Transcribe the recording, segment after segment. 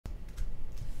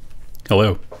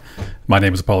Hello, my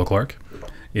name is Apollo Clark.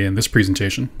 In this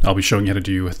presentation, I'll be showing you how to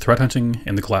do threat hunting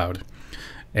in the cloud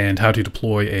and how to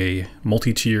deploy a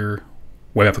multi-tier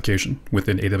web application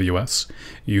within AWS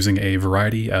using a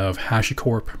variety of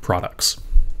HashiCorp products.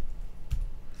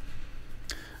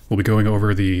 We'll be going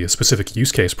over the specific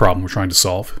use case problem we're trying to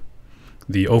solve,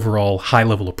 the overall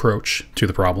high-level approach to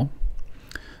the problem,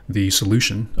 the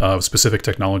solution of specific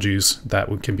technologies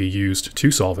that can be used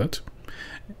to solve it.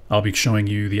 I'll be showing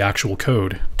you the actual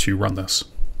code to run this.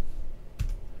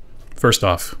 First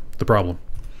off, the problem.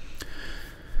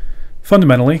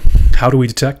 Fundamentally, how do we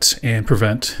detect and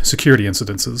prevent security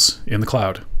incidences in the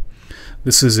cloud?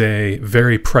 This is a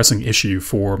very pressing issue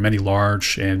for many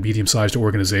large and medium-sized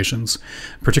organizations,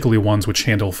 particularly ones which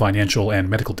handle financial and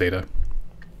medical data.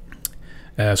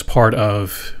 As part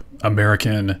of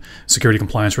American security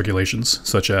compliance regulations,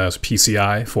 such as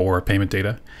PCI for payment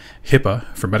data, HIPAA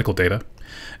for medical data,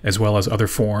 as well as other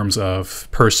forms of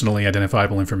personally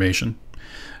identifiable information.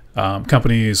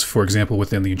 Companies, for example,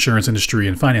 within the insurance industry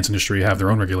and finance industry have their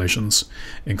own regulations,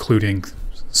 including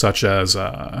such as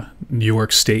New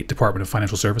York State Department of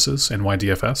Financial Services,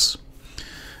 NYDFS.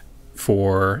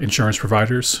 For insurance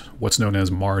providers, what's known as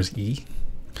Mars-E.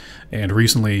 And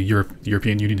recently, the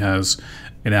European Union has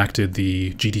enacted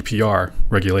the GDPR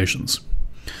regulations.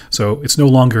 So it's no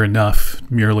longer enough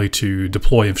merely to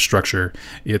deploy infrastructure.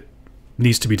 It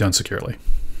needs to be done securely.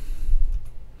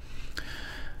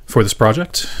 For this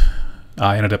project,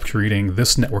 I ended up creating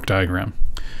this network diagram,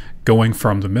 going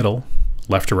from the middle,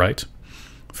 left to right.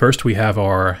 First, we have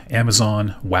our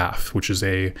Amazon WAF, which is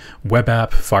a web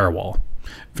app firewall,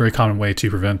 very common way to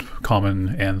prevent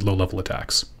common and low-level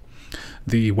attacks.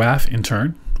 The WAF, in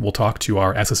turn, will talk to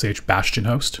our SSH Bastion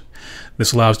host.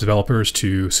 This allows developers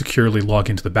to securely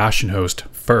log into the Bastion host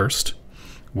first,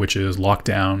 which is locked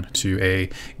down to a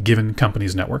given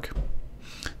company's network.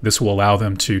 This will allow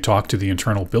them to talk to the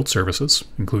internal build services,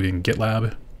 including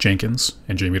GitLab, Jenkins,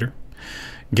 and JMeter.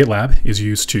 GitLab is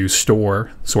used to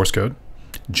store source code.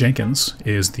 Jenkins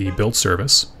is the build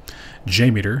service.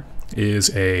 JMeter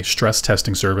is a stress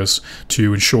testing service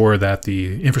to ensure that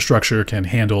the infrastructure can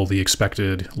handle the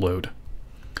expected load.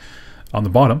 On the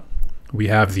bottom, we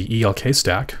have the ELK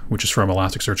stack, which is from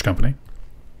Elasticsearch Company.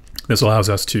 This allows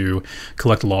us to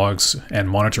collect logs and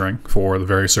monitoring for the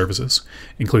various services,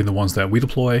 including the ones that we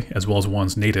deploy, as well as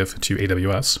ones native to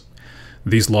AWS.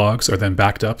 These logs are then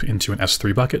backed up into an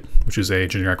S3 bucket, which is a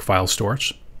generic file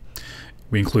storage.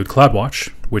 We include CloudWatch,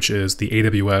 which is the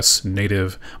AWS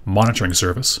native monitoring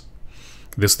service.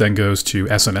 This then goes to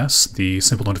SNS, the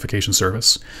simple notification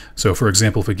service. So for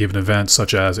example, if a given event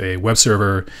such as a web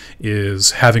server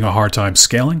is having a hard time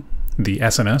scaling, the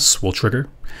SNS will trigger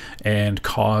and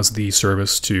cause the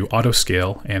service to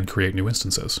auto-scale and create new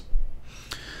instances.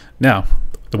 Now,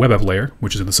 the web app layer,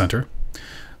 which is in the center,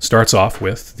 starts off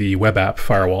with the web app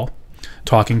firewall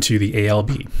talking to the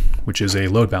ALB, which is a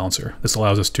load balancer. This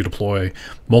allows us to deploy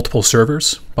multiple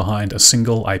servers behind a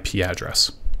single IP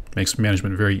address. Makes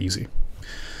management very easy.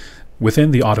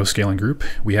 Within the auto-scaling group,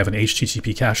 we have an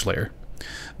HTTP cache layer.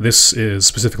 This is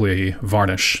specifically a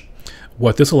varnish.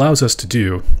 What this allows us to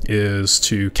do is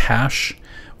to cache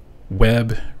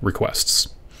web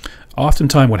requests.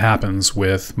 Oftentimes what happens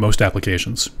with most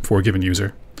applications for a given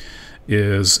user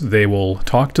is they will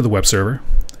talk to the web server,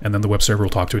 and then the web server will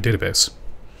talk to a database.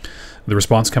 The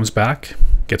response comes back,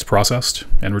 gets processed,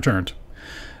 and returned.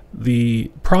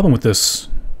 The problem with this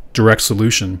direct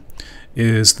solution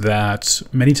is that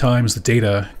many times the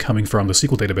data coming from the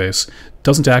SQL database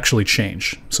doesn't actually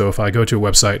change. So if I go to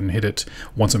a website and hit it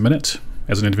once a minute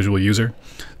as an individual user,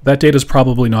 that data is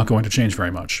probably not going to change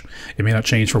very much. It may not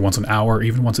change for once an hour,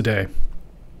 even once a day.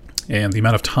 And the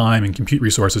amount of time and compute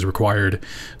resources required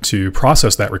to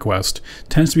process that request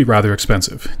tends to be rather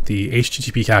expensive. The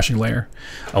HTTP caching layer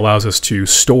allows us to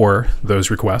store those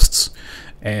requests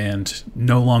and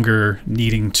no longer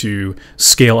needing to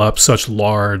scale up such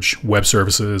large web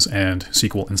services and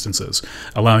SQL instances,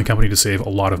 allowing a company to save a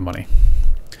lot of money.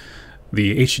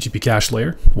 The HTTP cache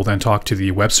layer will then talk to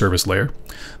the web service layer.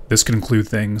 This can include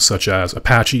things such as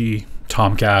Apache,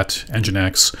 Tomcat,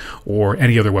 Nginx, or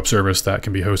any other web service that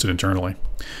can be hosted internally.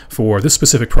 For this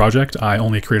specific project, I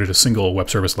only created a single web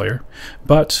service layer,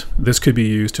 but this could be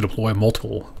used to deploy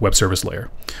multiple web service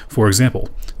layer. For example,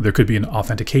 there could be an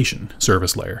authentication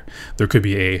service layer. There could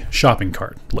be a shopping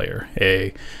cart layer,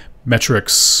 a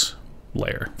metrics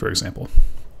layer, for example.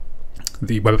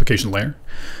 The web application layer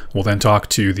will then talk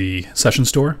to the session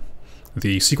store,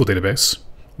 the SQL database,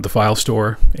 the file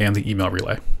store, and the email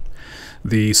relay.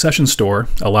 The session store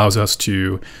allows us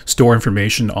to store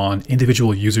information on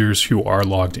individual users who are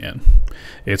logged in.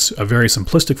 It's a very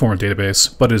simplistic form of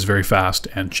database, but it is very fast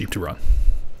and cheap to run.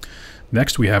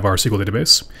 Next, we have our SQL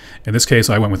database. In this case,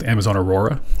 I went with Amazon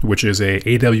Aurora, which is a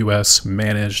AWS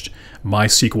managed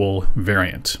MySQL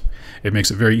variant. It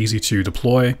makes it very easy to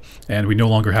deploy, and we no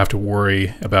longer have to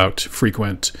worry about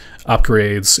frequent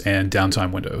upgrades and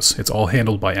downtime windows. It's all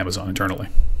handled by Amazon internally.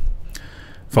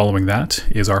 Following that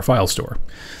is our file store.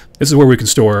 This is where we can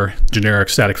store generic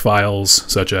static files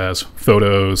such as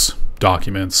photos,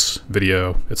 documents,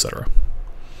 video, etc.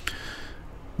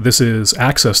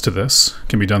 Access to this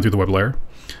can be done through the web layer.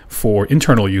 For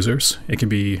internal users, it can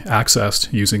be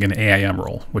accessed using an AIM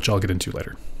role, which I'll get into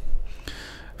later.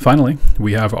 Finally,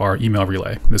 we have our email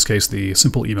relay, in this case the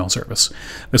simple email service.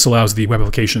 This allows the web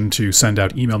application to send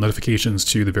out email notifications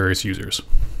to the various users.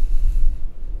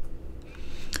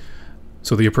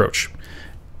 So the approach.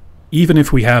 Even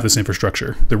if we have this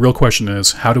infrastructure, the real question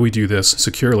is, how do we do this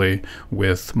securely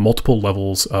with multiple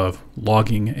levels of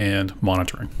logging and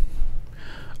monitoring?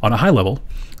 On a high level,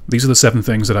 these are the 7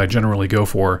 things that I generally go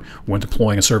for when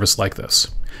deploying a service like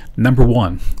this. Number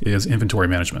 1 is inventory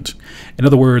management. In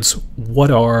other words,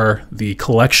 what are the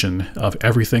collection of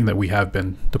everything that we have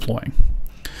been deploying?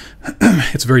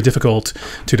 It's very difficult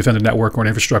to defend a network or an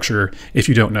infrastructure if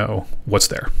you don't know what's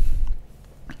there.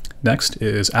 Next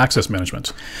is access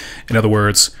management. In other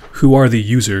words, who are the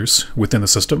users within the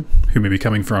system who may be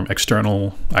coming from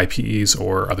external IPs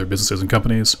or other businesses and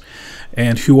companies,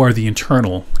 and who are the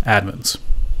internal admins.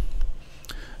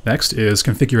 Next is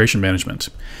configuration management.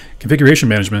 Configuration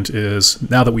management is,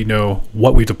 now that we know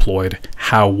what we deployed,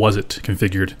 how was it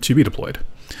configured to be deployed?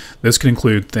 This can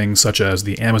include things such as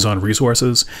the Amazon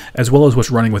resources, as well as what's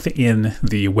running within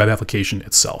the web application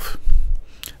itself.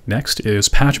 Next is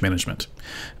patch management,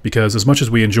 because as much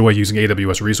as we enjoy using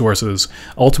AWS resources,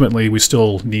 ultimately we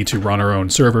still need to run our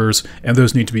own servers, and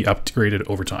those need to be upgraded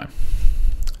over time.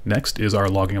 Next is our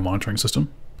logging and monitoring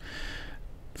system.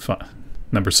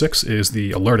 Number 6 is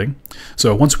the alerting.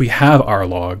 So once we have our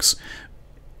logs,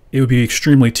 it would be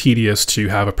extremely tedious to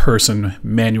have a person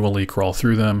manually crawl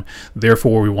through them.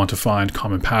 Therefore, we want to find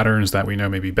common patterns that we know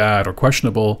may be bad or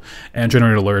questionable and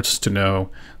generate alerts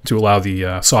to allow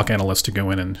the SOC analysts to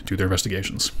go in and do their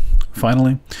investigations.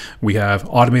 Finally, we have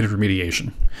automated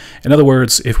remediation. In other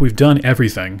words, if we've done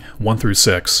everything 1 through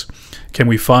 6, can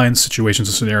we find situations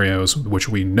and scenarios which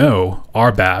we know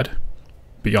are bad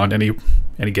beyond any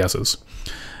guesses?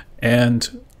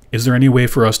 And is there any way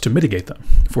for us to mitigate them?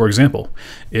 For example,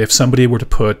 if somebody were to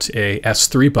put a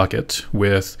S3 bucket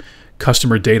with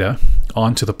customer data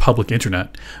onto the public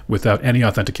internet without any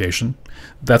authentication,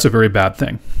 that's a very bad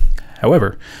thing.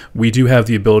 However, we do have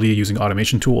the ability using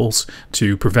automation tools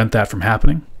to prevent that from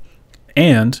happening,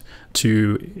 and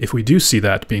to, if we do see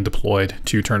that being deployed,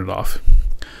 to turn it off.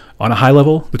 On a high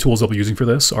level, the tools I'll be using for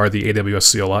this are the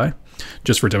AWS CLI.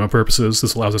 Just for demo purposes,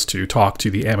 this allows us to talk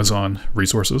to the Amazon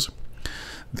resources.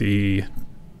 The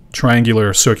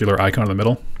triangular circular icon in the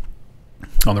middle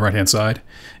on the right-hand side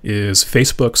is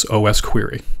Facebook's OS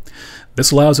query.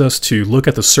 This allows us to look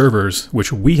at the servers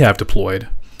which we have deployed,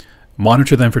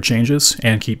 monitor them for changes,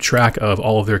 and keep track of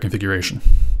all of their configuration.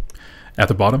 At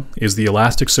the bottom is the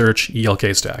Elastic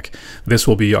ELK stack. This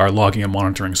will be our logging and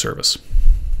monitoring service.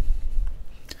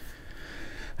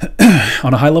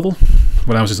 On a high level,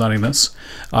 when I was designing this,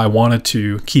 I wanted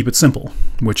to keep it simple,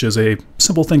 which is a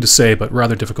simple thing to say, but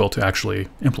rather difficult to actually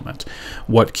implement.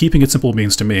 What keeping it simple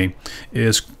means to me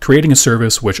is creating a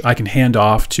service which I can hand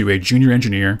off to a junior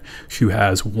engineer who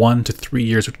has 1 to 3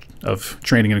 years of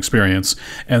training and experience,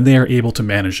 and they are able to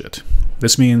manage it.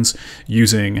 This means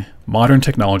using modern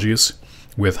technologies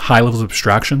with high levels of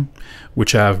abstraction,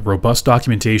 which have robust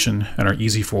documentation and are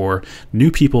easy for new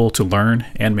people to learn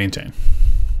and maintain.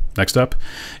 Next up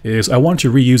is I wanted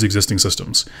to reuse existing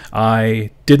systems.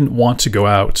 I didn't want to go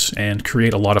out and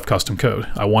create a lot of custom code.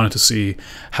 I wanted to see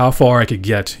how far I could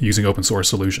get using open source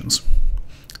solutions.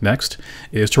 Next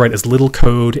is to write as little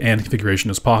code and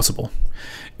configuration as possible.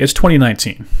 It's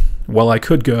 2019. While I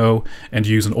could go and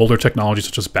use an older technology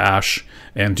such as Bash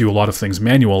and do a lot of things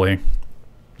manually,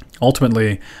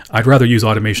 ultimately I'd rather use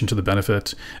automation to the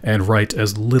benefit and write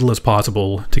as little as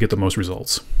possible to get the most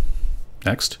results.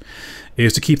 Next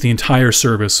is to keep the entire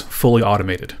service fully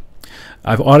automated.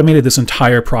 I've automated this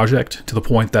entire project to the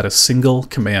point that a single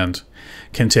command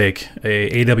can take an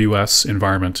AWS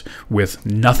environment with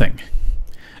nothing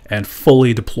and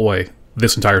fully deploy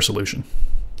this entire solution.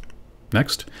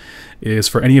 Next is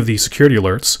for any of the security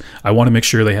alerts, I want to make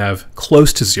sure they have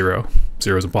close to 0.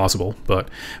 0 is impossible, but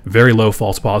very low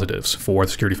false positives for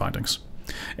the security findings.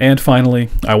 And finally,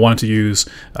 I wanted to use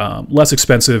less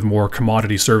expensive, more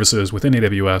commodity services within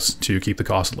AWS to keep the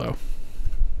cost low.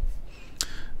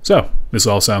 So this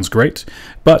all sounds great,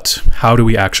 but how do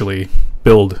we actually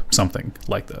build something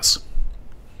like this?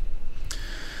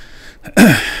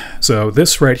 So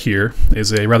this right here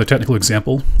is a rather technical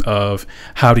example of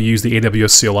how to use the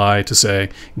AWS CLI to say,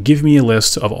 give me a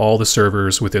list of all the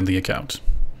servers within the account.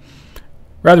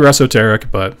 Rather esoteric,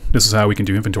 but this is how we can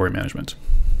do inventory management.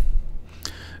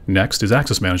 Next is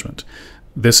access management.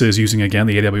 This is using, again,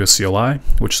 the AWS CLI,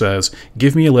 which says,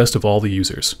 give me a list of all the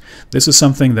users. This is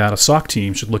something that a SOC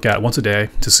team should look at once a day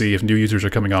to see if new users are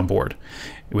coming on board.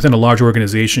 Within a large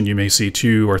organization, you may see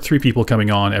 2 or 3 people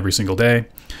coming on every single day,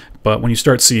 but when you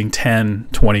start seeing 10,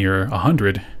 20, or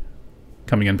 100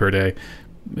 coming in per day,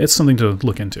 it's something to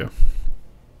look into.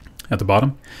 At the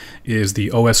bottom is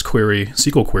the OS query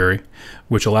SQL query,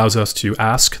 which allows us to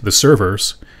ask the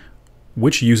servers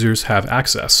which users have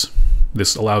access.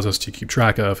 This allows us to keep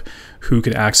track of who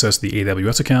can access the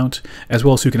AWS account, as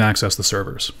well as who can access the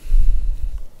servers.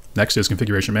 Next is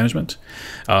configuration management.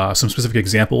 Some specific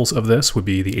examples of this would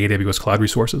be the AWS cloud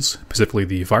resources, specifically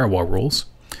the firewall rules.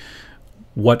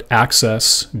 What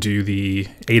access do the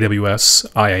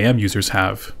AWS IAM users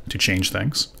have to change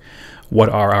things? What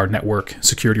are our network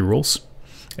security rules?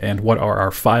 And what are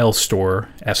our file store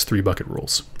S3 bucket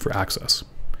rules for access?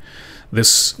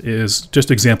 This is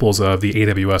just examples of the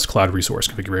AWS cloud resource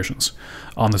configurations.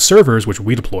 On the servers which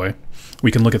we deploy,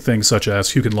 we can look at things such as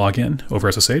who can log in over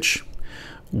SSH,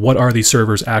 what are these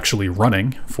servers actually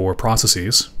running for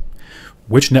processes,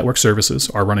 which network services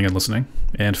are running and listening,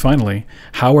 and finally,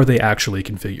 how are they actually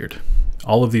configured?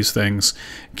 All of these things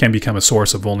can become a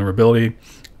source of vulnerability,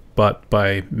 but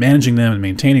by managing them and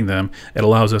maintaining them, it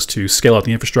allows us to scale out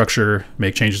the infrastructure,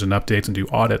 make changes and updates, and do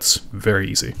audits very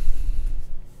easy.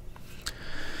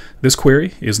 This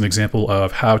query is an example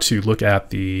of how to look at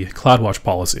the CloudWatch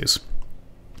policies,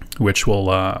 which will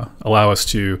allow us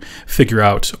to figure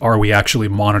out, are we actually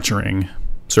monitoring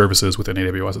services within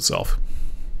AWS itself?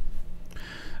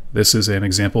 This is an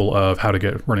example of how to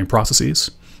get running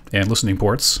processes and listening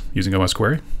ports using OS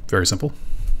query. Very simple.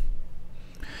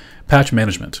 Patch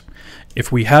management.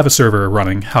 If we have a server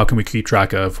running, how can we keep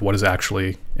track of what is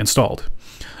actually installed?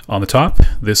 On the top,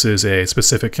 this is a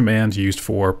specific command used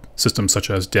for systems such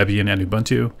as Debian and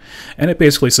Ubuntu, and it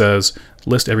basically says,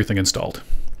 list everything installed.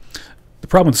 The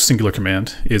problem with the singular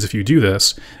command is if you do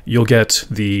this, you'll get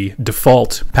the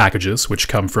default packages, which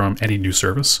come from any new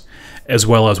service, as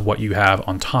well as what you have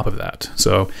on top of that.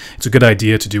 So it's a good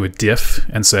idea to do a diff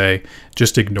and say,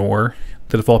 just ignore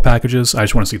the default packages. I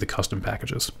just want to see the custom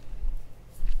packages.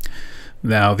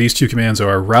 Now, these two commands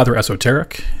are rather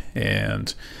esoteric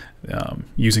and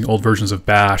using old versions of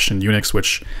Bash and Unix,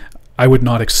 which I would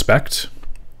not expect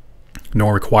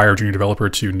nor require a junior developer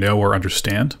to know or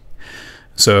understand.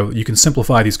 So you can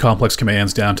simplify these complex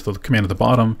commands down to the command at the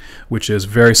bottom, which is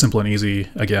very simple and easy,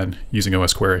 again, using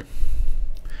OS query.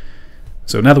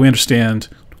 So now that we understand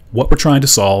what we're trying to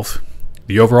solve,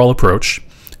 the overall approach,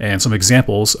 and some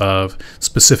examples of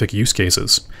specific use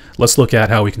cases, let's look at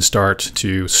how we can start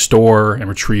to store and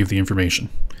retrieve the information.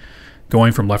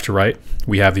 Going from left to right,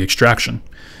 we have the extraction.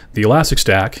 The Elastic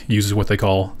Stack uses what they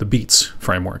call the beats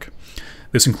framework.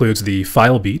 This includes the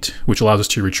file beat, which allows us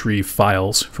to retrieve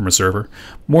files from a server,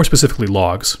 more specifically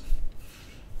logs.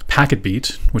 Packet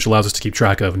beat, which allows us to keep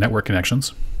track of network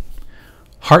connections.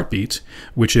 Heartbeat,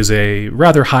 which is a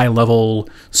rather high-level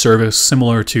service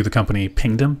similar to the company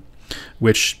Pingdom,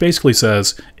 which basically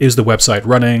says, is the website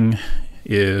running?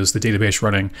 Is the database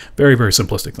running? Very, very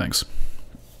simplistic things.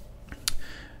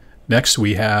 Next,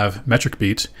 we have metric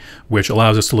beat, which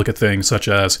allows us to look at things such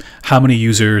as how many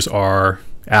users are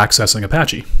accessing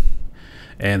Apache.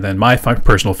 And then my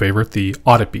personal favorite, the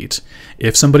audit beat.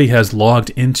 If somebody has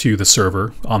logged into the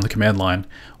server on the command line,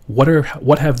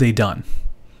 what have they done?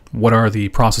 What are the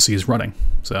processes running?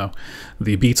 So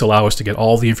the beats allow us to get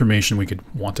all the information we could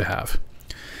want to have.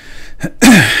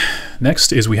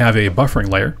 Next is we have a buffering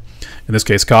layer, in this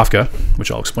case Kafka,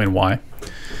 which I'll explain why.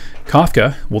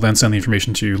 Kafka will then send the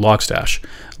information to Logstash.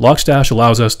 Logstash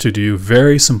allows us to do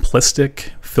very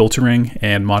simplistic filtering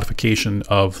and modification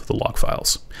of the log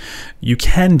files. You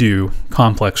can do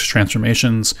complex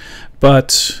transformations,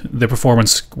 but the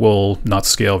performance will not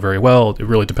scale very well. It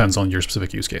really depends on your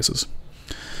specific use cases.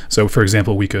 So for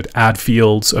example, we could add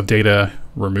fields of data,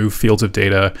 remove fields of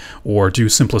data, or do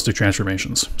simplistic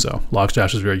transformations. So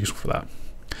Logstash is very useful for that.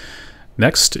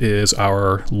 Next is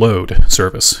our load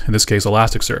service, in this case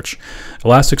Elasticsearch.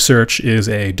 Elasticsearch is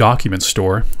a document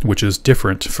store, which is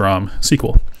different from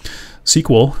SQL.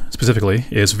 SQL, specifically,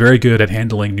 is very good at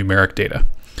handling numeric data.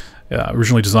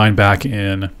 Originally designed back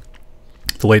in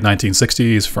the late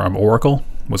 1960s from Oracle,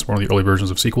 was one of the early versions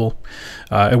of SQL.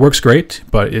 It works great,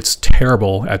 but it's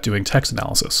terrible at doing text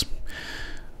analysis.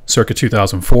 Circa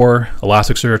 2004,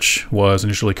 Elasticsearch was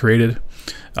initially created,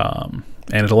 and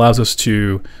it allows us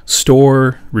to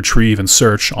store, retrieve, and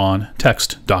search on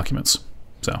text documents.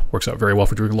 So works out very well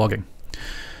for doing logging.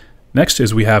 Next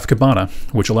is we have Kibana,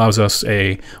 which allows us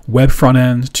a web front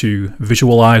end to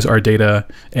visualize our data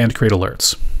and create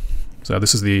alerts. So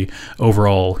this is the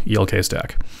overall ELK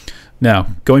stack. Now,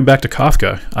 going back to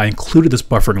Kafka, I included this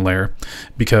buffering layer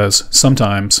because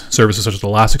sometimes services such as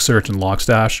Elasticsearch and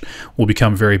Logstash will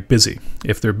become very busy.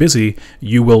 If they're busy,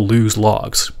 you will lose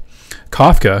logs.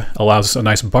 Kafka allows us a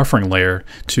nice buffering layer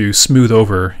to smooth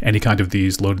over any kind of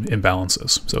these load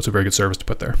imbalances. So it's a very good service to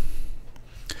put there.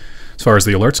 As far as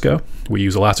the alerts go, we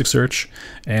use Elasticsearch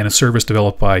and a service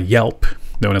developed by Yelp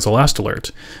known as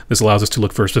ElastAlert. This allows us to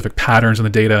look for specific patterns in the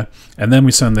data, and then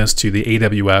we send this to the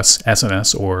AWS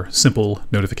SNS, or Simple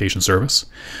Notification Service,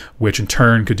 which in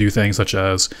turn could do things such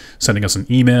as sending us an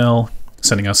email,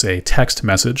 sending us a text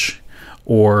message,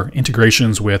 or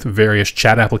integrations with various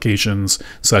chat applications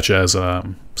such as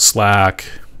Slack,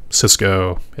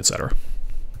 Cisco, etc.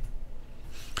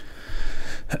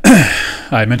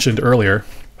 I mentioned earlier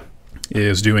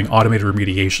is doing automated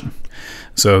remediation.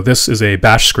 So this is a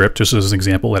bash script, just as an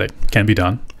example that it can be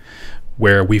done,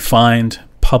 where we find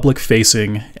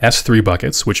public-facing S3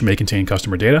 buckets, which may contain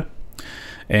customer data,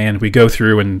 and we go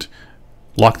through and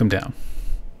lock them down.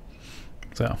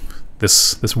 So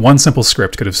this one simple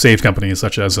script could have saved companies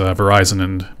such as Verizon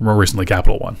and more recently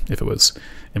Capital One if it was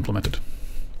implemented.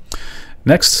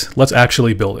 Next, let's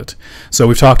actually build it. So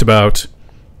we've talked about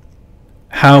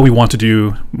how we want to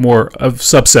do more of a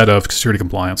subset of security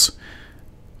compliance,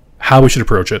 how we should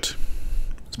approach it,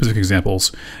 specific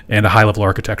examples, and a high-level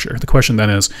architecture. The question then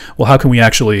is, well, how can we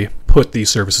actually put these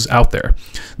services out there?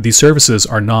 These services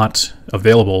are not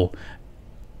available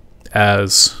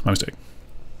as, my mistake.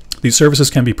 These services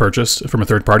can be purchased from a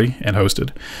third party and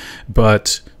hosted,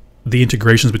 but the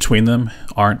integrations between them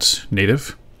aren't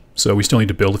native, so we still need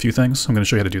to build a few things. I'm going to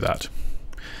show you how to do that.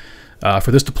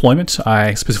 For this deployment,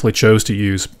 I specifically chose to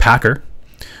use Packer,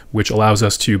 which allows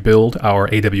us to build our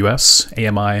AWS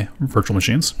AMI virtual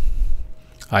machines.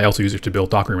 I also use it to build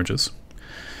Docker images.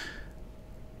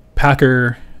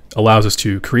 Packer allows us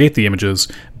to create the images,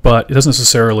 but it doesn't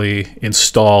necessarily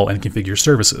install and configure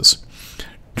services.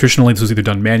 Traditionally, this was either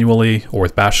done manually or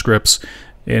with bash scripts.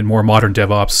 In more modern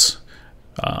DevOps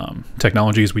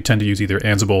technologies, we tend to use either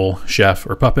Ansible, Chef,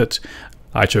 or Puppet.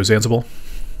 I chose Ansible.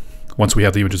 Once we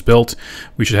have the images built,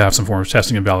 we should have some form of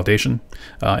testing and validation.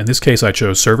 In this case, I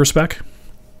chose Serverspec.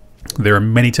 There are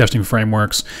many testing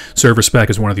frameworks. Serverspec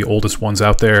is one of the oldest ones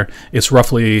out there. It's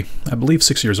roughly, I believe,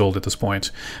 6 years old at this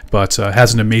point, but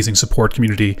has an amazing support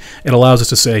community. It allows us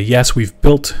to say, yes, we've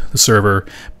built the server,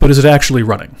 but is it actually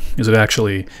running? Is it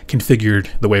actually configured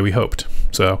the way we hoped?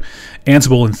 So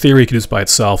Ansible, in theory, can do this by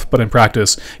itself, but in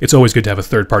practice, it's always good to have a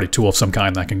third-party tool of some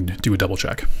kind that can do a double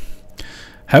check.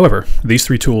 However, these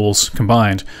three tools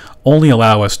combined only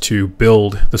allow us to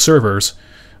build the servers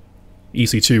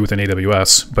EC2 within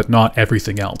AWS, but not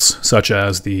everything else, such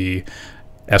as the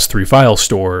S3 file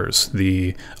stores,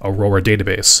 the Aurora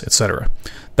database, etc.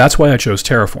 That's why I chose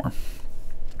Terraform.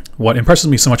 What impresses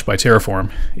me so much by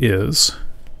Terraform is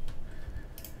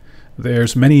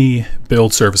there's many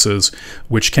build services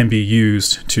which can be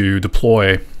used to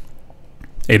deploy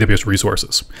AWS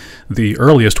resources. The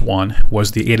earliest one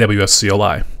was the AWS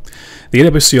CLI. The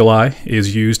AWS CLI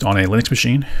is used on a Linux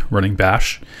machine running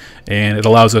bash, and it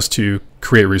allows us to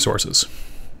create resources.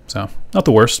 So not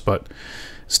the worst, but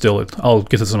still, I'll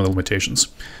get to some of the limitations.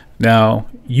 Now,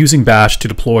 using bash to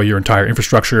deploy your entire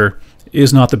infrastructure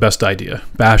is not the best idea.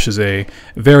 Bash is a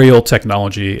very old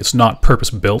technology. It's not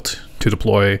purpose-built to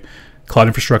deploy cloud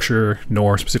infrastructure,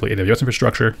 nor specifically AWS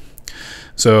infrastructure.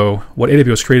 So what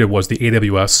AWS created was the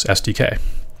AWS SDK.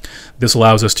 This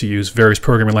allows us to use various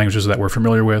programming languages that we're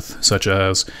familiar with, such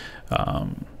as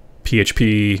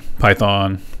PHP,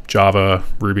 Python, Java,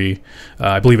 Ruby.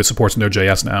 I believe it supports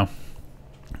Node.js now.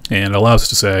 And it allows us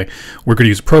to say, we're going to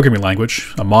use a programming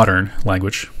language, a modern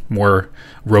language, more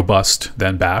robust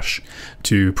than Bash,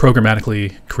 to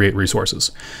programmatically create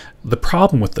resources. The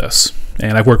problem with this,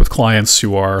 and I've worked with clients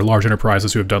who are large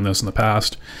enterprises who have done this in the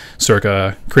past,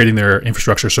 circa creating their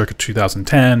infrastructure circa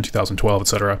 2010, 2012,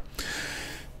 etc.,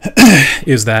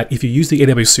 is that if you use the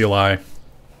AWS CLI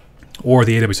or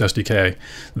the AWS SDK,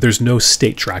 there's no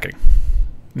state tracking.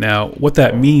 Now, what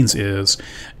that means is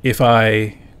if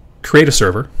I create a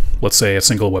server, let's say a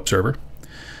single web server,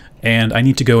 and I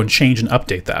need to go and change and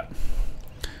update that,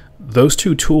 those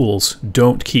two tools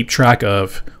don't keep track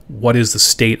of what is the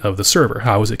state of the server,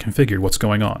 how is it configured, what's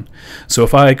going on. So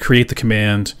if I create the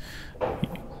command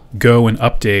go and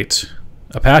update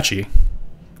Apache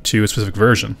to a specific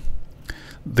version,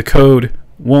 the code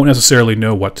won't necessarily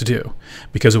know what to do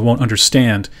because it won't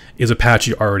understand, is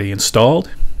Apache already installed,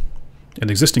 an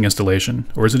existing installation,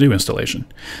 or is it a new installation?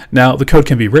 Now, the code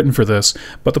can be written for this,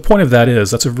 but the point of that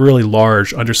is that's a really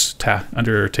large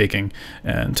undertaking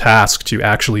and task to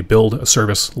actually build a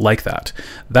service like that.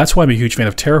 That's why I'm a huge fan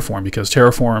of Terraform, because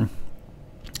Terraform,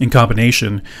 in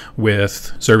combination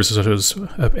with services such as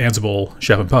Ansible,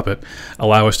 Chef, and Puppet,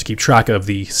 allow us to keep track of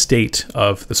the state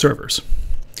of the servers.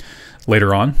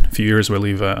 Later on, a few years, I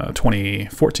believe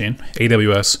 2014,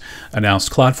 AWS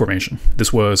announced CloudFormation.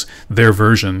 This was their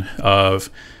version of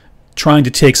trying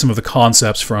to take some of the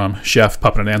concepts from Chef,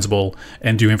 Puppet, and Ansible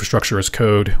and do infrastructure as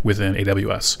code within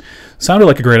AWS. Sounded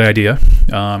like a great idea.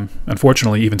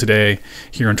 Unfortunately, even today,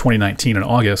 here in 2019 in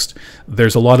August,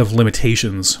 there's a lot of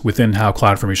limitations within how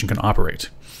CloudFormation can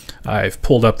operate. I've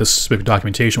pulled up this specific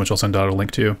documentation, which I'll send out a link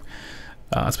to.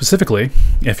 Specifically,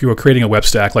 if you are creating a web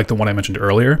stack like the one I mentioned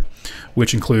earlier,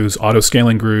 which includes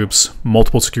auto-scaling groups,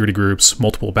 multiple security groups,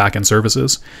 multiple backend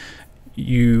services,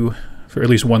 you, for at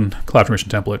least one CloudFormation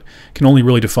template, can only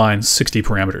really define 60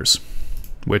 parameters,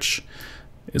 which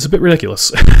is a bit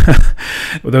ridiculous.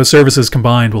 Those services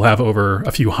combined will have over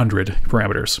a few hundred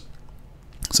parameters.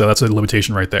 So that's a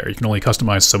limitation right there. You can only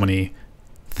customize so many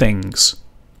things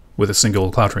with a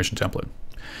single CloudFormation template.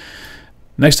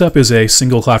 Next up is a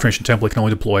single CloudFormation template can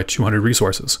only deploy 200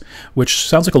 resources, which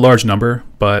sounds like a large number,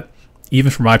 but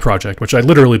even for my project, which I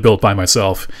literally built by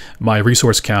myself, my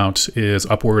resource count is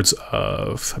upwards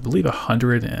of, I believe,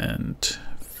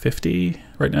 150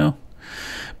 right now.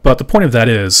 But the point of that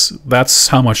is, that's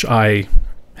how much I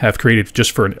have created just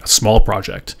for a small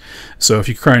project. So if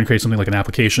you try and create something like an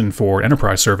application for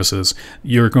enterprise services,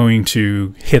 you're going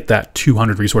to hit that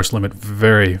 200 resource limit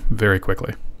very, very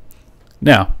quickly.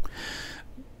 Now,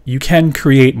 you can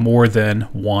create more than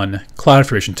one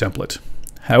CloudFormation template.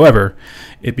 However,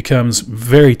 it becomes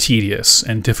very tedious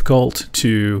and difficult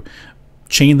to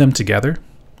chain them together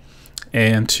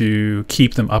and to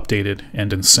keep them updated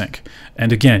and in sync.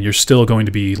 And again, you're still going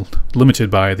to be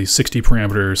limited by the 60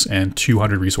 parameters and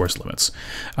 200 resource limits.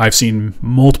 I've seen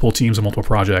multiple teams and multiple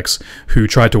projects who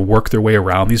tried to work their way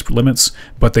around these limits,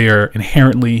 but they are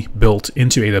inherently built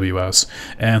into AWS,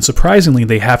 and surprisingly,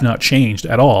 they have not changed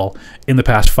at all in the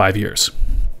past 5 years.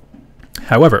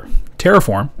 However,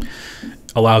 Terraform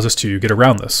allows us to get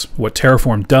around this. What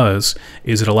Terraform does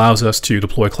is it allows us to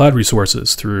deploy cloud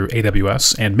resources through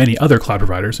AWS and many other cloud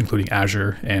providers, including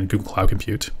Azure and Google Cloud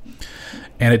Compute.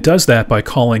 And it does that by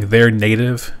calling their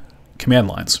native command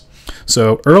lines.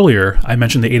 So earlier, I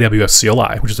mentioned the AWS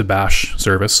CLI, which is a bash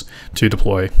service to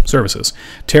deploy services.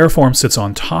 Terraform sits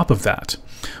on top of that.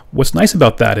 What's nice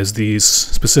about that is these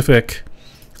specific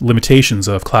limitations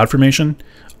of CloudFormation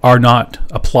are not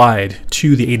applied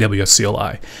to the AWS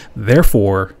CLI.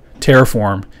 Therefore,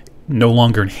 Terraform no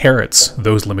longer inherits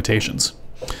those limitations.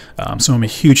 So I'm a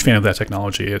huge fan of that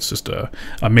technology. It's just an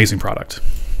amazing product.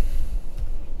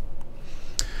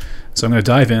 So I'm going to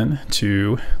dive in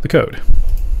to the code.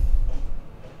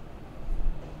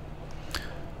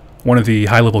 One of the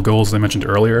high-level goals that I mentioned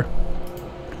earlier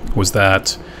was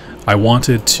that I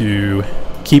wanted to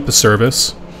keep the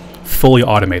service fully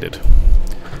automated.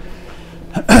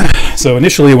 So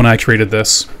initially when I created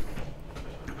this,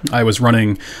 I was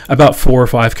running about 4 or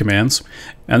 5 commands,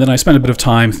 and then I spent a bit of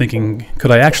time thinking,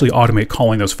 could I actually automate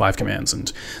calling those 5 commands?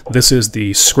 And this is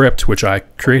the script which I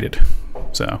created.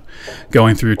 So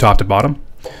going through top to bottom,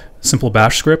 simple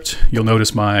bash script. You'll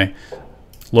notice my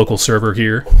local server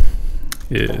here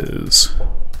is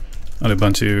an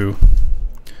Ubuntu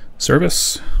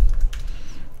service.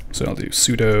 So I'll do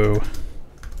sudo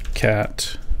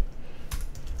cat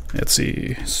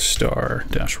etc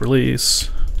star-release.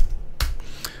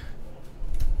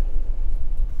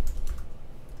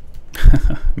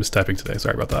 Mistyping today,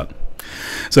 sorry about that.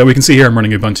 So we can see here I'm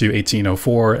running Ubuntu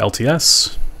 18.04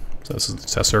 LTS. So this is the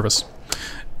test service.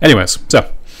 Anyways,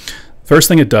 so first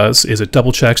thing it does is it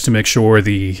double checks to make sure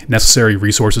the necessary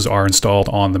resources are installed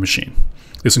on the machine.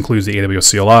 This includes the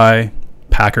AWS CLI,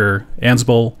 Packer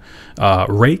Ansible,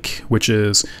 Rake, which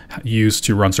is used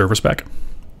to run Serverspec,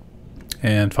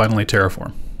 and finally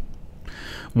Terraform.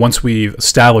 Once we've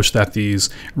established that these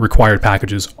required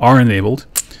packages are enabled,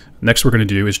 next we're going to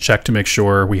do is check to make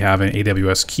sure we have an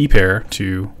AWS key pair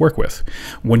to work with.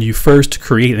 When you first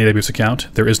create an AWS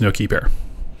account, there is no key pair.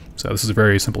 So this is a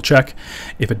very simple check.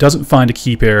 If it doesn't find a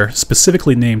key pair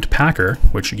specifically named Packer,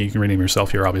 which you can rename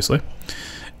yourself here obviously,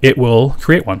 it will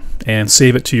create one and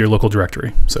save it to your local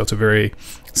directory. So it's a very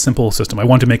simple system. I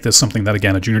wanted to make this something that,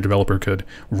 again, a junior developer could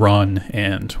run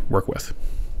and work with.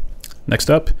 Next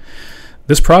up,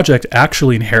 this project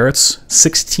actually inherits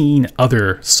 16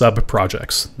 other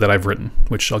sub-projects that I've written,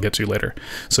 which I'll get to later.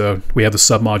 So we have the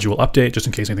sub-module update, just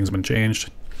in case anything's been changed.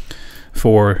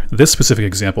 For this specific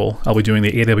example, I'll be doing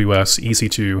the AWS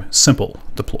EC2 simple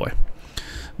deploy.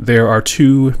 There are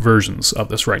 2 versions of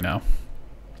this right now.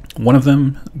 One of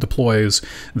them deploys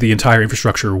the entire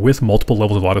infrastructure with multiple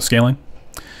levels of autoscaling,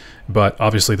 but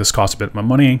obviously this costs a bit more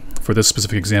money. For this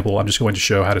specific example, I'm just going to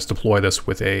show how to deploy this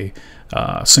with a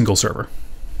single server.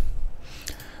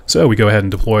 So we go ahead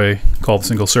and call the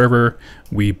single server,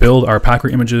 we build our Packer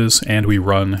images, and we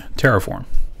run Terraform.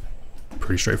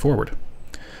 Pretty straightforward.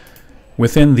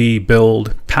 Within the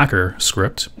build Packer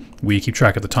script, we keep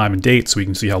track of the time and date so we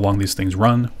can see how long these things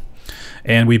run.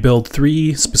 And we build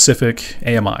 3 specific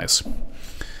AMIs.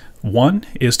 One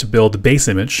is to build the base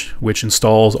image, which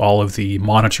installs all of the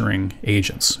monitoring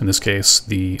agents, in this case,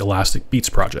 the Elastic Beats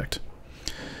project.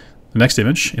 The next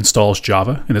image installs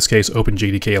Java, in this case,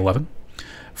 OpenJDK 11.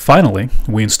 Finally,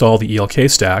 we install the ELK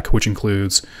stack, which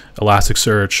includes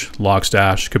Elasticsearch,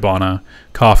 Logstash, Kibana,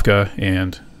 Kafka,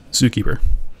 and Zookeeper.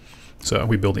 So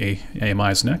we build the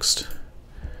AMIs next.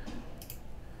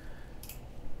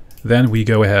 Then we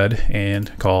go ahead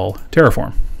and call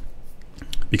Terraform.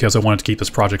 Because I wanted to keep this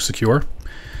project secure,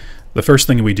 the first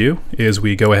thing we do is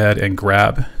we go ahead and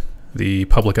grab the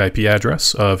public IP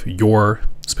address of your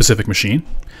specific machine.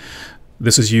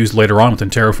 This is used later on within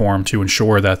Terraform to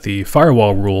ensure that the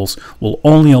firewall rules will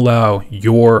only allow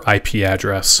your IP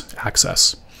address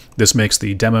access. This makes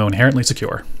the demo inherently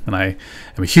secure, and I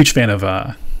am a huge fan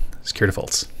of secure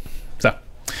defaults. So,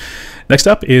 next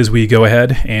up is we go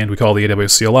ahead and we call the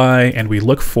AWS CLI, and we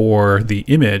look for the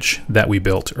image that we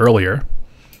built earlier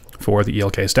for the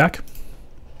ELK stack.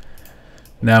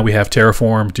 Now we have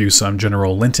Terraform do some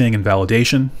general linting and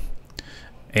validation,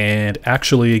 and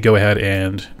actually go ahead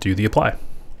and do the apply.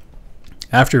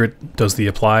 After it does the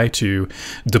apply to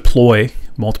deploy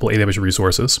multiple AWS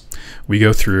resources, we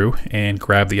go through and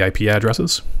grab the IP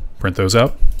addresses, print those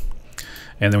out,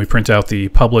 and then we print out the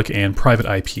public and private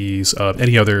IPs of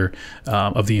any other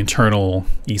of the internal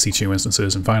EC2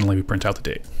 instances, and finally we print out the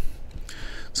date.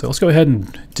 So let's go ahead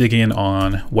and dig in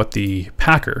on what the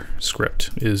Packer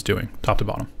script is doing, top to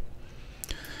bottom.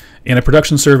 In a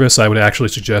production service, I would actually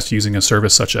suggest using a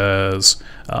service such as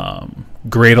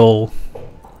Gradle,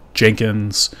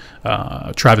 Jenkins,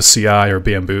 Travis CI, or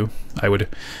Bamboo. I would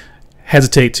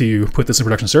hesitate to put this in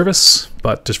production service,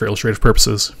 but just for illustrative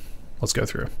purposes, let's go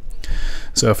through.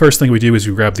 So first thing we do is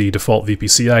we grab the default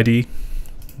VPC ID,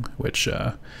 which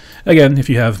again, if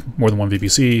you have more than one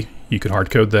VPC, you could hard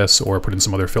code this or put in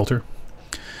some other filter.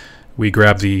 We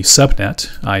grab the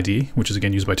subnet ID, which is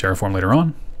again used by Terraform later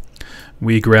on.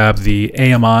 We grab the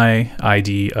AMI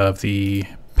ID of the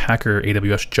Packer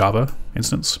AWS Java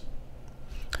instance.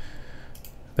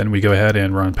 Then we go ahead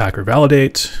and run Packer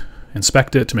validate,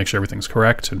 inspect it to make sure everything's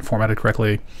correct and formatted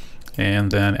correctly,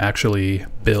 and then actually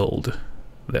build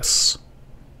this.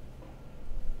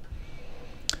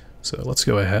 So let's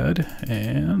go ahead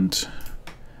and,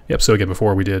 yep, so again,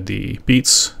 before we did the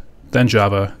beats, then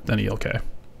Java, then ELK.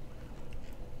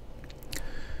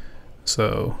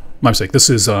 So, my mistake, this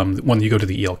is when you go to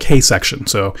the ELK section.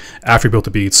 So after you built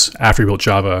the beats, after you built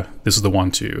Java, this is the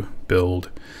one to build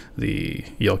the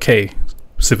ELK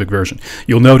specific version.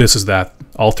 You'll notice is that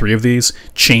all 3 of these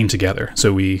chain together.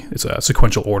 So it's a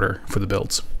sequential order for the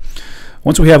builds.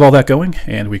 Once we have all that going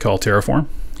and we call Terraform,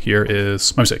 here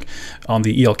is, my mistake, on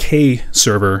the ELK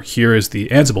server, here is the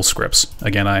Ansible scripts.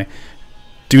 Again, I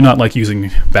do not like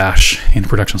using Bash in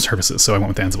production services, so I went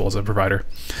with Ansible as a provider.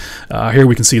 Here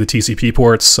we can see the TCP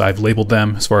ports. I've labeled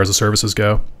them as far as the services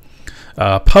go.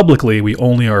 Publicly, we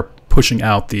only are pushing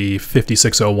out the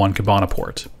 5601 Kibana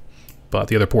port, but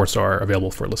the other ports are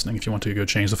available for listening if you want to go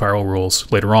change the firewall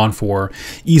rules later on for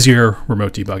easier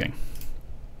remote debugging.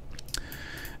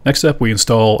 Next up, we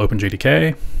install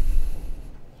OpenJDK.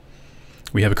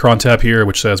 We have a cron tab here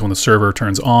which says when the server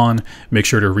turns on, make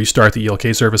sure to restart the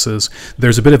ELK services.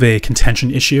 There's a bit of a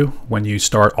contention issue when you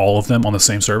start all of them on the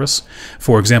same service.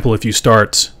 For example, if you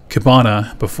start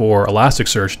Kibana before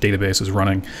Elasticsearch database is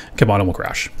running, Kibana will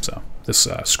crash. So this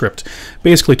script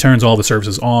basically turns all the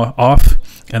services off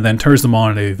and then turns them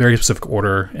on in a very specific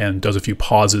order and does a few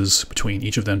pauses between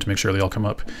each of them to make sure they all come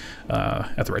up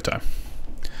at the right time.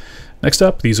 Next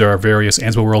up, these are various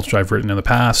Ansible worlds which I've written in the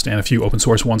past and a few open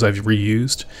source ones I've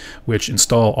reused, which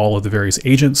install all of the various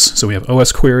agents. So we have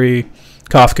OS Query,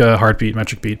 Kafka, Heartbeat,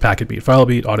 Metric Beat, Packet Beat, File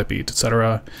Beat, Audit Beat,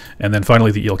 etc. And then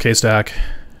finally the ELK stack.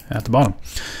 at the bottom.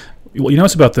 What you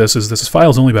notice about this is this file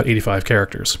is only about 85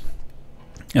 characters.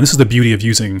 And this is the beauty of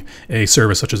using a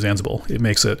service such as Ansible. It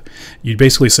makes it, you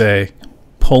basically say,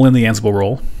 pull in the Ansible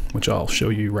role, which I'll show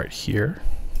you right here.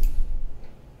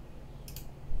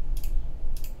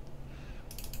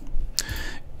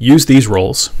 Use these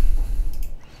roles.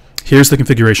 Here's the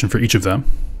configuration for each of them.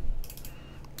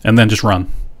 And then just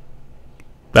run.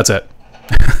 That's it.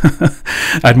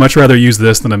 I'd much rather use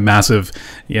this than a massive,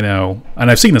 and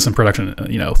I've seen this in production,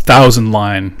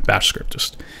 1,000-line bash script.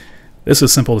 Just, this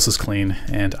is simple, this is clean,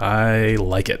 and I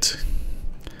like it.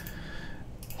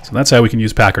 So that's how we can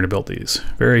use Packer to build these.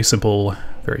 Very simple,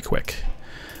 very quick.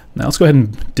 Now let's go ahead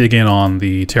and dig in on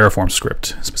the Terraform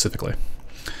script specifically.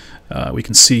 We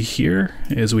can see here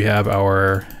is we have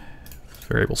our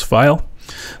variables file.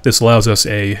 This allows us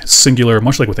a singular,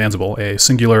 much like with Ansible, a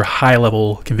singular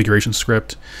high-level configuration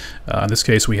script. In this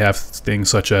case, we have things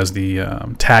such as the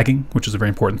tagging, which is a very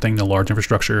important thing in a large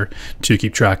infrastructure to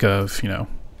keep track of,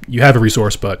 you have a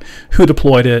resource, but who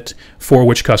deployed it, for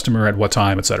which customer, at what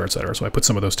time, et cetera, et cetera. So I put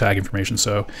some of those tag information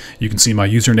so you can see my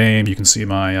username, you can see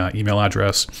my email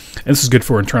address, and this is good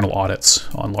for internal audits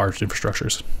on large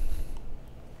infrastructures.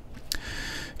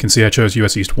 You can see I chose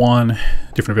US East 1,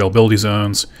 different availability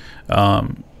zones.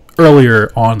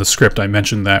 Earlier on the script, I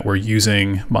mentioned that we're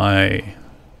using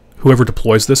whoever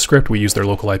deploys this script, we use their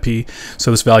local IP,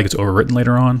 so this value gets overwritten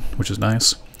later on, which is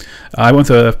nice. I went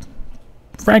with a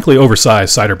frankly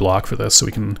oversized CIDR block for this, so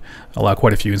we can allow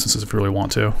quite a few instances if we really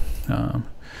want to.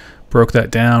 Broke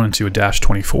that down into a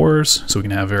 -24s, so we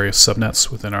can have various subnets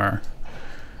within our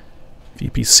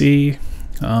VPC.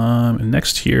 And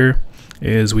next here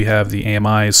is we have the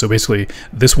AMIs. So basically,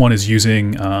 this one is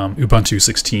using Ubuntu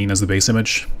 16 as the base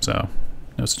image. So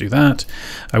notes to do that.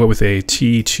 I went with a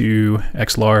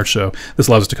T2X large. So this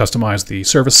allows us to customize the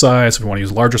service size if we want to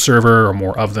use a larger server or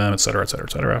more of them, et cetera, et cetera,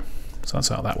 et cetera. So that's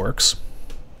how that works.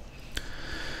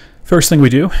 First thing we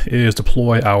do is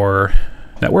deploy our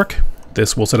network.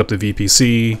 This will set up the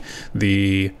VPC,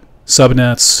 the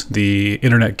subnets, the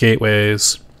internet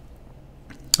gateways,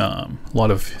 a lot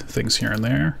of things here and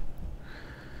there.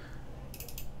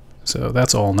 So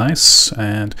that's all nice.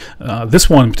 And this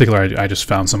one in particular, I just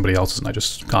found somebody else's and I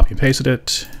just copy and pasted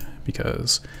it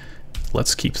because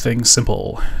let's keep things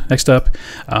simple. Next up,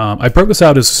 I broke this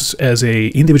out as a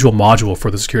individual module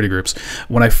for the security groups.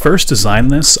 When I first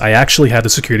designed this, I actually had the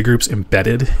security groups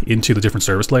embedded into the different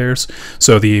service layers.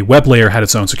 So the web layer had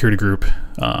its own security group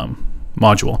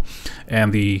module,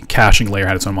 and the caching layer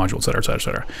had its own module, et cetera, et cetera, et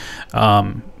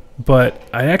cetera. But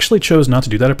I actually chose not to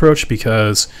do that approach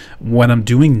because when I'm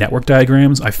doing network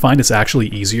diagrams, I find it's actually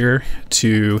easier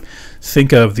to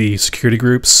think of the security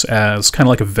groups as kind of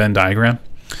like a Venn diagram.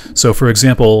 So for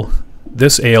example,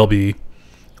 this ALB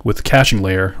with the caching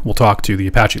layer will talk to the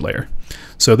Apache layer.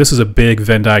 So this is a big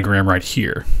Venn diagram right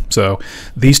here. So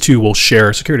these two will share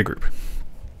a security group.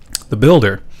 The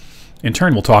builder, in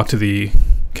turn, will talk to the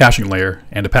caching layer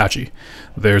and Apache.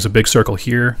 There's a big circle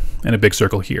here and a big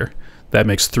circle here. That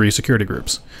makes 3 security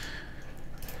groups.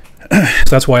 So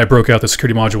that's why I broke out the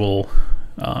security module,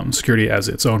 security as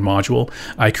its own module.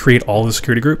 I create all the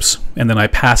security groups, and then I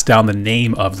pass down the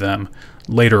name of them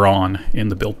later on in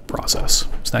the build process.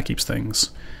 So that keeps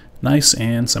things nice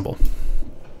and simple.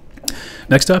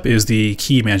 Next up is the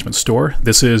key management store.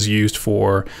 This is used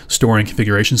for storing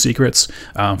configuration secrets.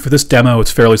 For this demo,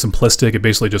 it's fairly simplistic. It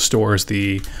basically just stores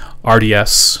the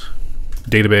RDS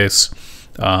database,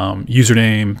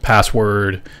 username,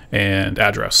 password, and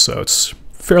address. So it's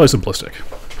fairly simplistic.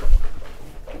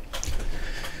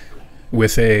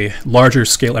 With a larger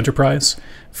scale enterprise,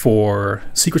 for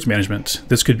secrets management,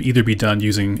 this could either be done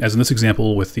using, as in this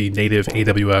example with the native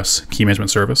AWS key management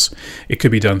service, it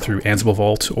could be done through Ansible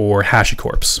Vault or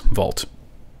HashiCorp's Vault.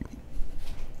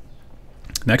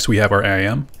 Next we have our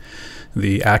IAM,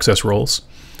 the access roles.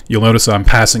 You'll notice I'm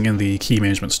passing in the key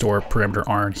management store parameter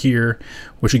ARN here,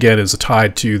 which again is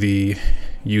tied to the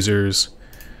users,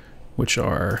 which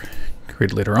are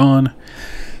created later on.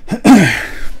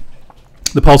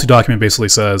 The policy document basically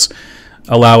says,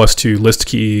 allow us to list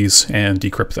keys and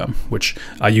decrypt them, which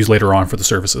I use later on for the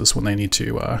services when they need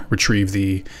to retrieve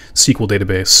the SQL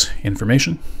database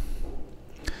information.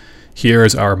 Here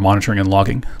is our monitoring and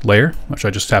logging layer, which I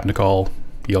just happen to call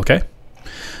ELK.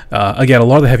 Again, a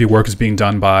lot of the heavy work is being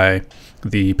done by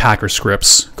the Packer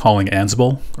scripts calling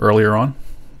Ansible earlier on,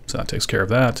 so that takes care of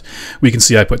that. We can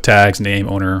see I put tags, name,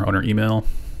 owner, email.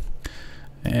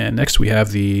 And next we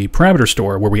have the parameter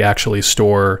store, where we actually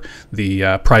store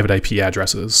the private IP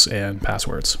addresses and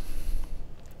passwords.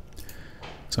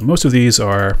 So most of these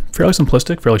are fairly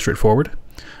simplistic, fairly straightforward.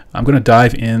 I'm going to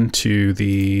dive into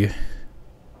the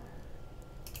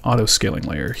auto scaling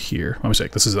layer here. My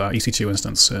mistake. This is an EC2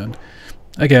 instance, and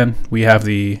again we have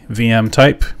the VM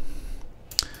type,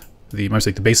 my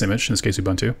mistake, the base image, in this case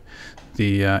Ubuntu,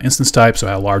 the instance type, so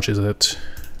how large is it,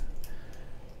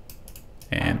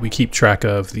 and we keep track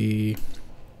of the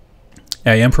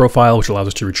IAM profile, which allows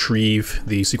us to retrieve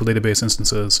the SQL database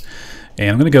instances. And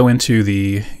I'm going to go into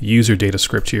the user data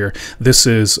script here. This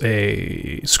is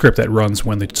a script that runs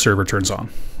when the server turns on.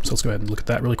 So let's go ahead and look at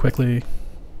that really quickly.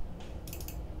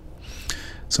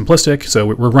 Simplistic. So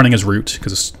we're running as root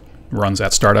because it runs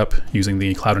at startup using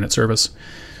the Cloud Init service.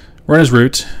 Run as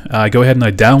root. I go ahead and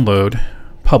I download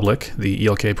public, the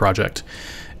ELK project.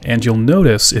 And you'll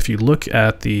notice if you look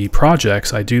at the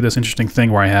projects, I do this interesting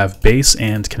thing where I have base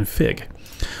and config.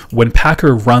 When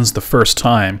Packer runs the first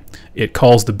time, it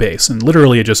calls the base, and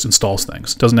literally it just installs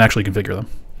things. It doesn't actually configure them.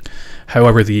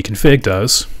 However, the config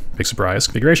does, big surprise,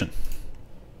 configuration.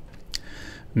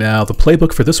 Now the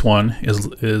playbook for this one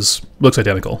looks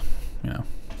identical. You know,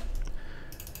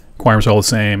 requirements are all the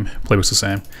same, playbook's the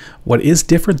same. What is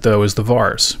different though is the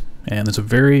vars, and there's a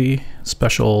very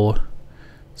special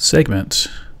segment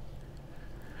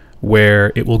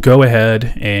where it will go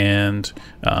ahead and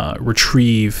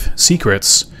retrieve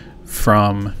secrets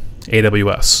from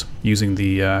AWS using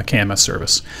the KMS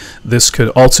service. This could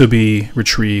also be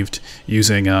retrieved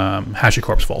using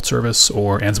HashiCorp's Vault service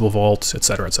or Ansible Vault,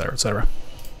 etc., etc., etc.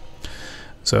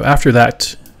 So after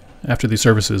that, after the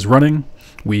service is running,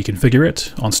 we configure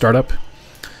it on startup,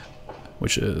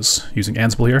 which is using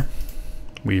Ansible here.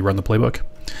 We run the playbook.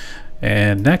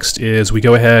 And next is we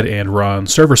go ahead and run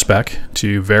Serverspec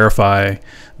to verify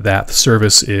that the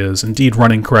service is indeed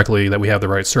running correctly, that we have the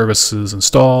right services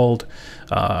installed,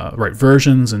 right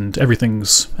versions, and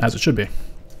everything's as it should be.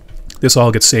 This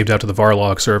all gets saved out to the var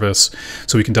log service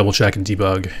so we can double check and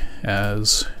debug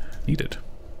as needed.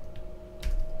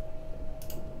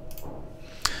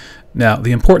 Now,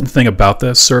 the important thing about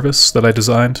this service that I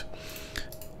designed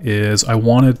is I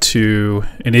wanted to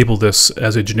enable this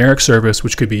as a generic service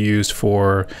which could be used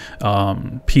for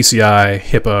PCI,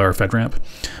 HIPAA, or FedRAMP.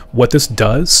 What this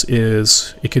does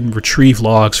is it can retrieve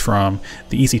logs from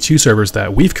the EC2 servers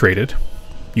that we've created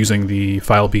using the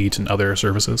FileBeat and other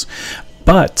services,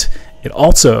 but it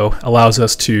also allows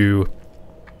us to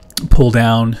pull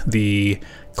down the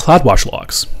CloudWatch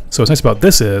logs. So what's nice about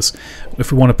this is,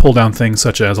 if we want to pull down things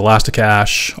such as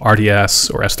Elasticache, RDS,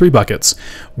 or S3 buckets,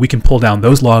 we can pull down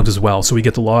those logs as well. So we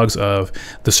get the logs of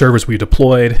the servers we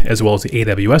deployed, as well as the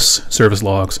AWS service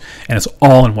logs, and it's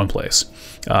all in one place.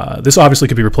 This obviously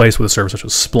could be replaced with a service such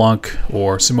as Splunk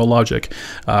or SimoLogic.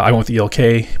 I went with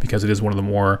ELK because it is one of the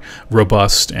more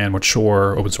robust and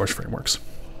mature open source frameworks.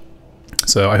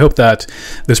 So I hope that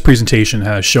this presentation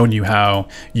has shown you how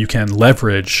you can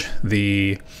leverage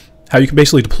how you can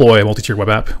basically deploy a multi-tiered web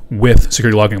app with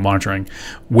security logging and monitoring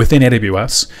within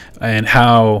AWS, and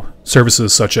how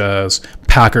services such as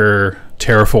Packer,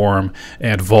 Terraform,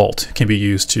 and Vault can be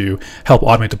used to help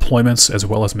automate deployments as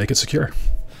well as make it secure.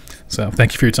 So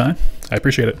thank you for your time. I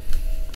appreciate it.